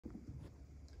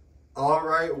All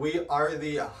right, we are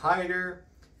the hider,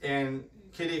 and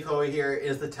Kitty Chloe here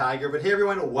is the tagger. But hey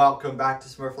everyone, welcome back to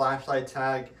Smurf Flashlight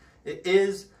Tag. It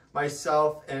is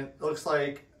myself, and it looks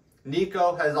like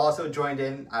Nico has also joined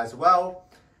in as well.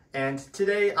 And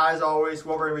today, as always,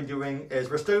 what we're going to be doing is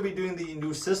we're still going to be doing the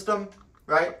new system,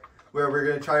 right? Where we're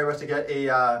going to try our best to get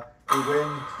a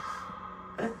win.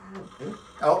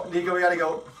 Oh, Nico, we got to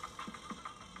go.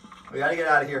 We got to get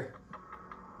out of here.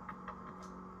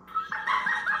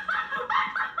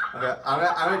 Okay, I'm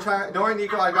gonna try. Don't worry,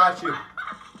 Nico, I got you.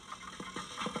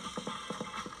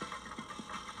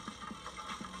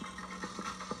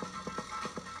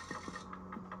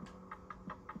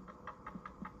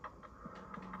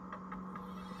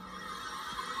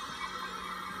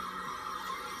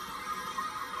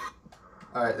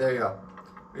 All right, there you go.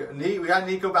 We got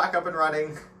Nico back up and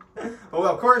running. Well,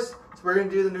 of course, so we're gonna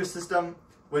do the new system,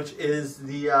 which is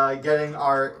the getting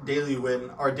our daily win,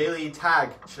 our daily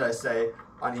tag, should I say,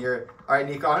 on here. All right,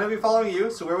 Nico, I'm gonna be following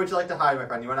you. So where would you like to hide, my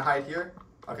friend? You want to hide here?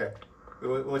 Okay, we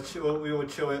will chill here. We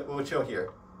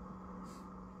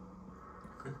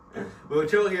will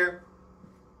chill here.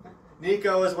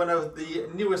 Nico is one of the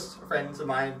newest friends of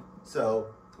mine, so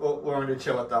we're going to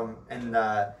chill with them, and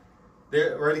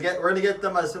we're gonna get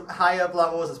them as high up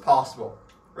levels as possible.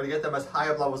 We're gonna get them as high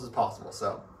up levels as possible.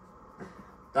 So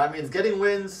that means getting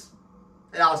wins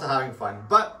and also having fun.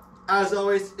 But as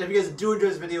always, if you guys do enjoy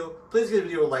this video, please give the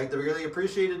video a like. That'd be really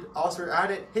appreciated. Also,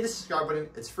 at it, hit the subscribe button.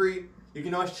 It's free. You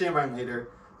can always change mine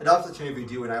later. It helps the channel if you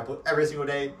do, and I upload every single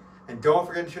day. And don't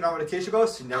forget to turn on notification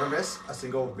bells so you never miss a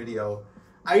single video.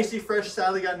 Icy Fresh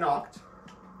sadly got knocked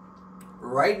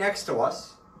right next to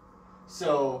us,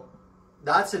 so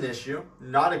that's an issue.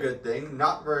 Not a good thing.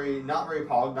 Not very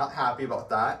pog. Not happy about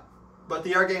that. But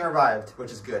they are getting revived,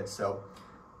 which is good. So.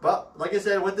 But like I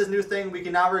said, with this new thing, we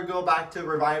can now go back to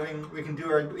reviving. We can do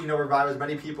our, revive as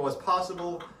many people as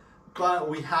possible. But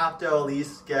we have to at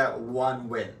least get one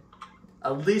win.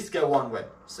 At least get one win.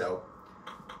 So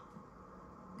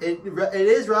it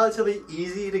is relatively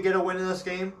easy to get a win in this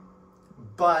game.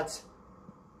 But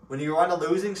when you're on a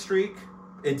losing streak,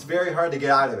 it's very hard to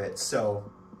get out of it.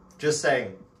 So just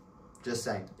saying. Just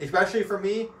saying. Especially for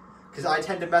me, because I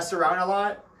tend to mess around a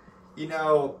lot.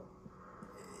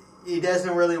 It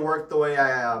doesn't really work the way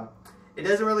I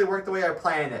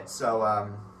plan it. So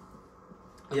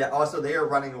yeah. Also, they are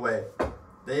running away.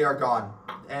 They are gone,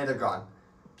 and they're gone.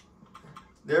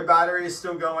 Their battery is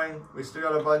still going. We still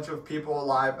got a bunch of people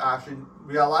alive. Actually,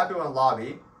 we got a lot of people in the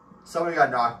lobby. Somebody got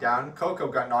knocked down. Coco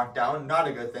got knocked down. Not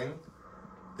a good thing.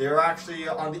 They were actually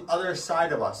on the other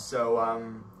side of us. So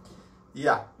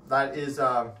yeah, that is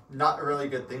not a really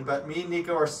good thing. But me and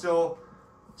Nico are still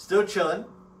chilling.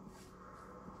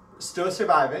 Still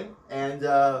surviving, and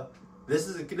this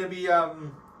is gonna be a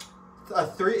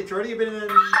 3. It's already been in.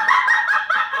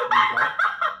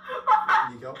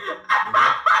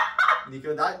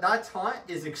 Nico, that taunt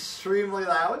is extremely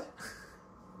loud.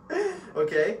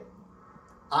 Okay,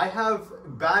 I have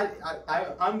bad.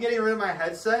 I'm getting rid of my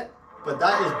headset, but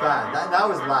that is bad. That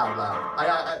was loud.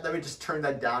 Let me just turn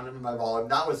that down in my volume.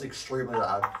 That was extremely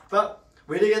loud. But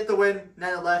we did get the win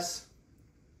nonetheless.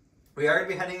 We are going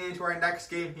to be heading into our next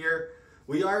game here.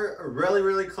 We are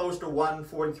really close to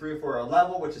 143 for our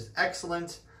level, which is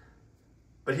excellent.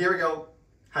 But here we go,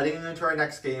 heading into our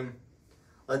next game.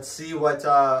 Let's see what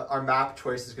our map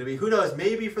choice is going to be. Who knows,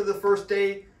 maybe for the first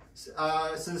day,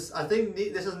 since I think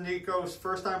this is Nico's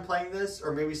first time playing this,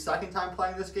 or maybe second time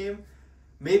playing this game,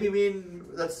 maybe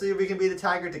let's see if we can be the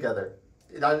tagger together.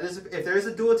 If there is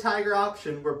a dual tagger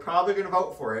option, we're probably going to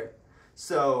vote for it.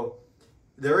 So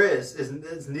there is.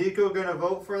 Is Nico gonna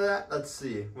vote for that? Let's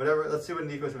see. Whatever. Let's see what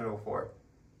Nico's gonna vote for.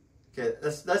 Okay.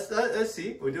 Let's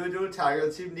see. We're doing a tagger.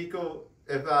 Let's see if Nico.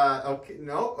 If okay.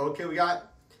 No. Okay.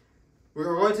 We're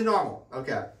going to normal.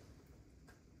 Okay.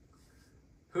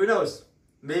 Who knows?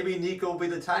 Maybe Nico will be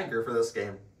the tagger for this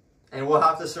game, and we'll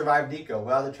have to survive Nico.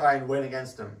 We'll have to try and win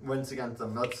against him. Let's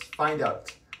find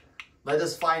out. Let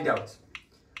us find out.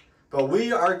 But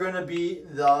we are gonna be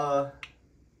the.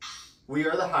 We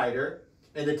are the hider.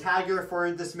 And the tagger for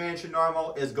this mansion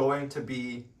normal is going to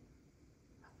be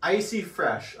Icy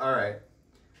Fresh. All right.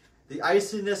 The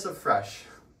iciness of Fresh.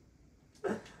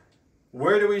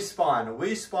 Where do we spawn?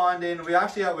 We spawned in. We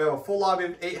have a full lobby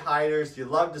of 8 hiders. You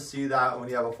love to see that when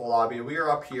you have a full lobby. We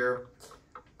are up here.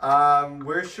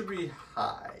 Where should we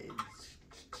hide?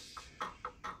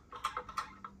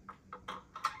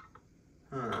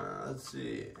 Let's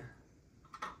see.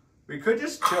 We could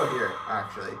just chill here,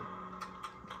 actually.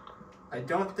 I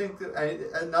don't think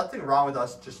that nothing wrong with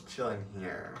us just chilling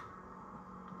here.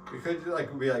 We could be like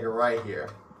right here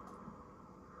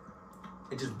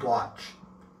and just watch.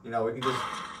 You know, we can just...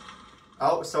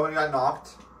 Oh, someone got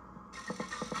knocked.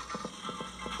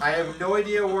 I have no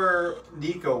idea where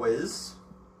Nico is.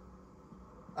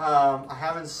 I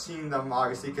haven't seen them,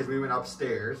 obviously, because we went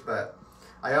upstairs, but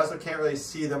I also can't really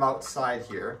see them outside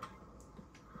here.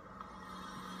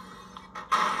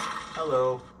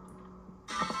 Hello.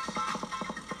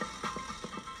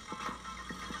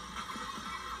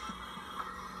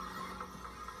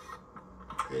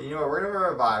 Okay, you know what? We're gonna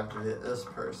revive this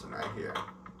person right here.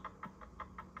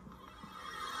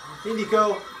 Hey,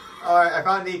 Nico. Alright, I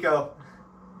found Nico.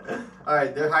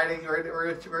 Alright, they're hiding. We're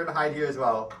gonna hide here as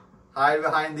well. Hide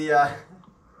behind the,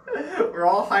 we're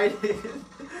all hiding.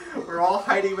 We're all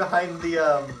hiding behind the,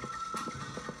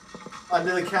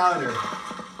 under the counter.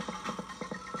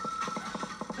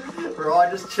 We're all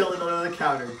just chilling under the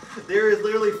counter. There is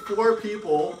literally 4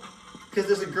 people, because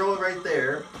there's a girl right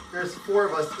there. There's 4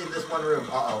 of us in this one room.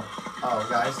 Uh-oh. Uh-oh,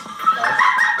 guys.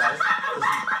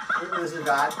 This is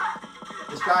bad.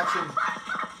 Distraction.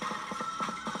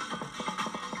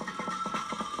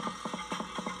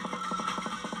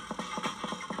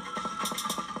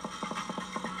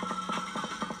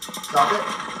 Stop it.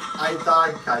 I thought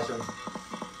I could catch him.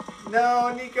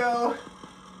 No, Nico.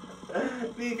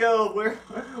 Nico,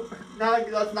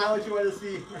 that's not what you want to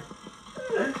see.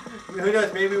 Who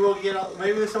knows? Maybe we'll get.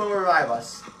 Maybe someone will revive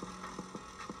us.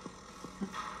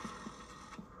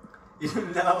 You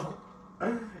didn't know.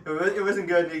 It wasn't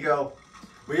good, Nico.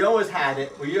 We always had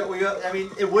it. I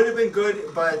mean, it would have been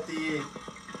good, but the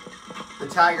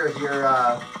tiger here.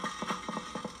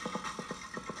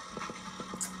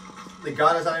 They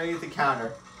got us underneath the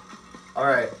counter. All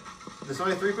right. There's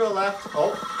only 3 people left.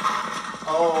 Oh.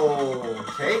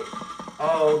 Okay.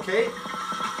 Okay.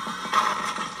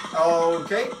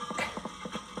 Okay.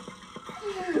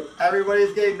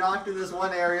 Everybody's getting knocked in this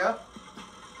one area.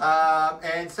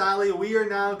 And sadly, we are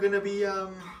now going to be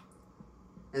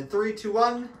in 3, 2,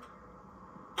 1.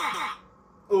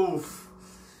 Oof.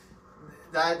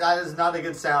 That is not a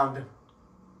good sound.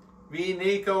 Me and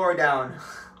Nico are down.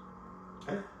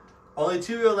 Only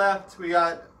 2 people left. We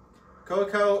got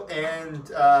Coco and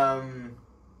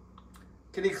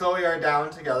Kitty Chloe are down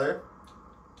together.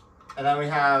 And then we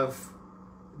have,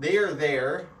 they are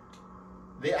there.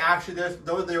 They actually,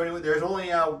 there's only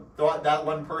that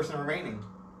one person remaining.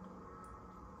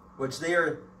 Which they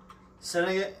are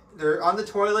sitting, they're on the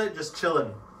toilet just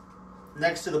chilling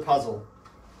next to the puzzle.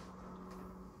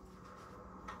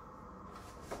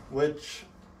 Which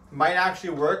might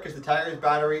actually work because the tiger's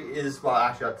battery is, well,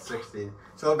 actually up to 60.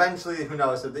 So eventually, who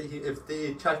knows, if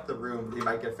they check the room, they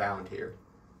might get found here.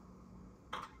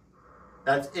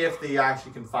 That's if they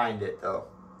actually can find it, though.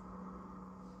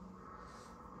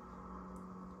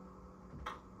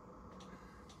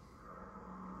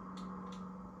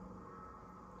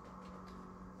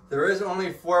 There is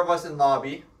only 4 of us in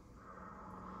lobby.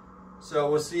 So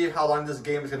we'll see how long this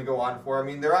game is going to go on for. I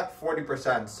mean, they're at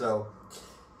 40%, so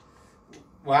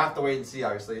we'll have to wait and see,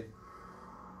 obviously.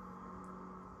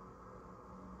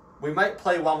 We might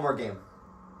play one more game.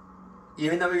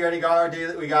 Even though we already got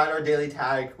our daily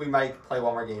tag, we might play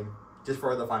one more game. Just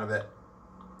for the fun of it.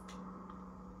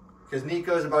 Because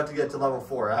Nico's about to get to level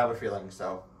 4, I have a feeling,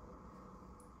 so.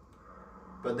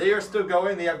 But they are still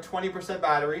going. They have 20%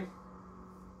 battery.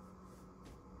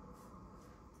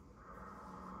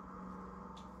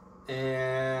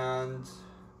 And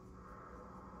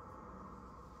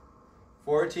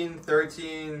 14,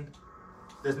 13.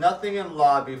 There's nothing in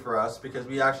lobby for us because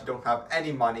we actually don't have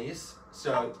any monies.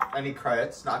 So any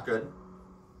credits, not good.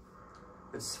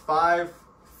 It's 5,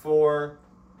 4,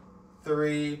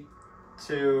 3,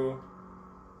 2,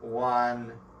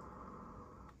 1.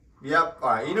 Yep. All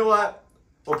right. You know what?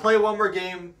 We'll play one more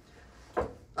game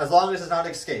as long as it's not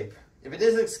Escape. If it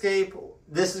is Escape,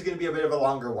 this is going to be a bit of a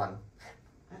longer one.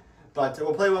 But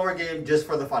we'll play one more game just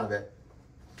for the fun of it.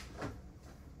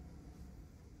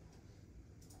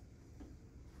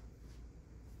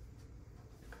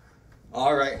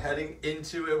 All right, heading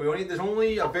into it. There's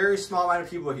only a very small amount of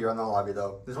people here in the lobby,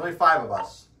 though. There's only 5 of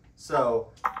us.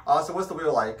 So what's the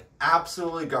wheel like?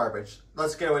 Absolutely garbage.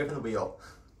 Let's get away from the wheel.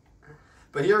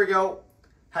 But here we go.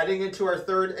 Heading into our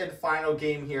 3rd and final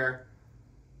game here.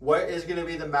 What is going to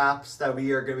be the maps that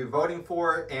we are going to be voting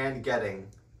for and getting?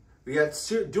 We got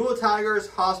Dual Tigers,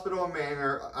 Hospital,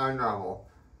 Manor, and Normal.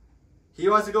 He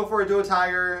wants to go for a Dual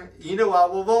Tiger. You know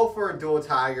what? We'll vote for a Dual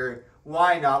Tiger.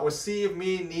 Why not? We'll see if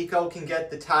me and Nico can get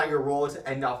the Tiger roll to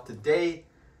end off today.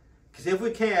 Because if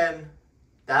we can,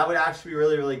 that would actually be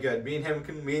really, really good. Me and him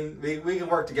we can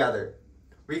work together.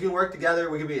 We can work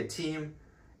together. We can be a team.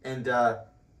 And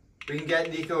we can get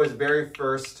Nico his very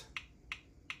first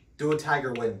Dual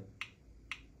Tiger win.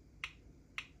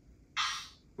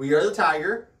 We are the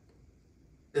tiger.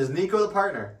 Is Nico the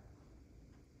partner?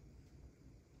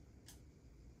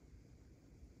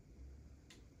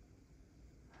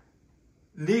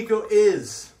 Nico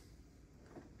is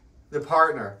the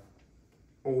partner.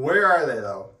 Where are they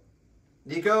though?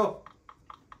 Nico?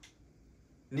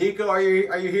 Nico, are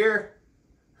you here?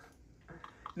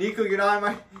 Nico, you're not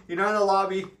in the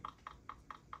lobby.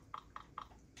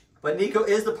 But Nico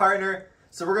is the partner,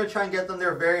 so we're gonna try and get them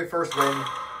their very first win.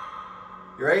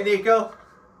 You ready, Nico?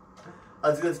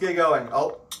 Let's get going.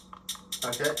 Oh,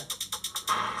 okay.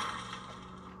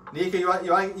 Nico,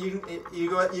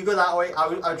 you go that way.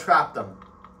 I'll trap them.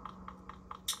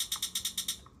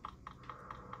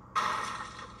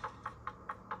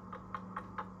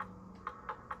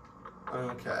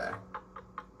 Okay.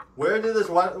 Where did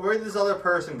this other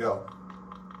person go?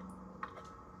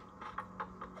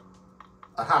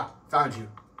 Aha, found you.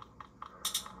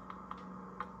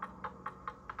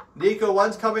 Nico,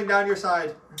 one's coming down your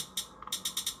side.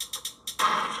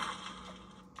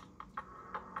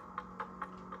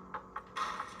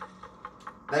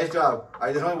 Nice job.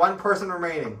 Alright, there's only one person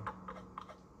remaining.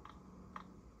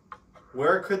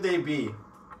 Where could they be?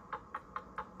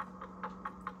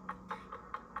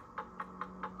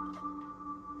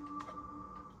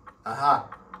 Aha.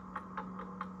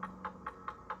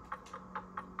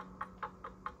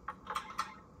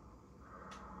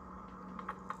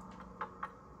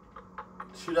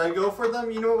 Should I go for them?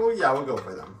 You know what? Yeah, we'll go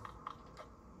for them.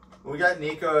 We got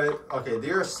Nico. Okay, they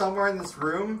are somewhere in this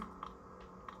room.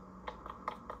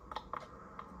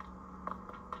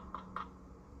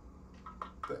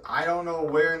 But I don't know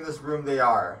where in this room they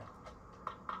are.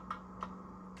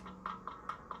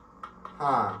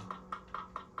 Huh.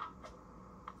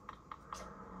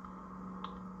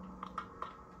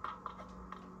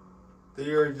 They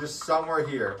are just somewhere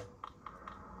here.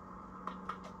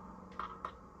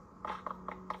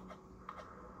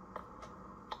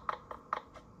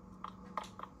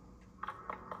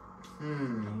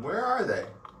 Where are they?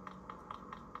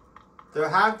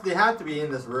 They have to be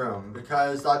in this room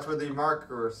because that's where the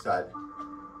marker said.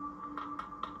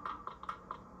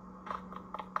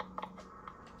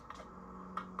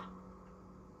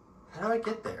 How do I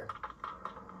get there?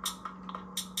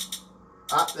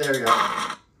 Ah, there we go.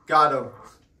 Got him.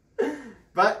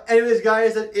 But anyways,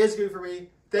 guys, that is good for me.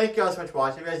 Thank you all so much for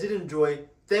watching. If you guys did enjoy,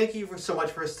 thank you so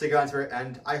much for sticking on to the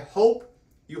end. I hope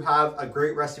you have a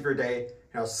great rest of your day,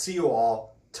 and I'll see you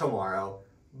all tomorrow.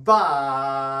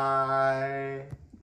 Bye.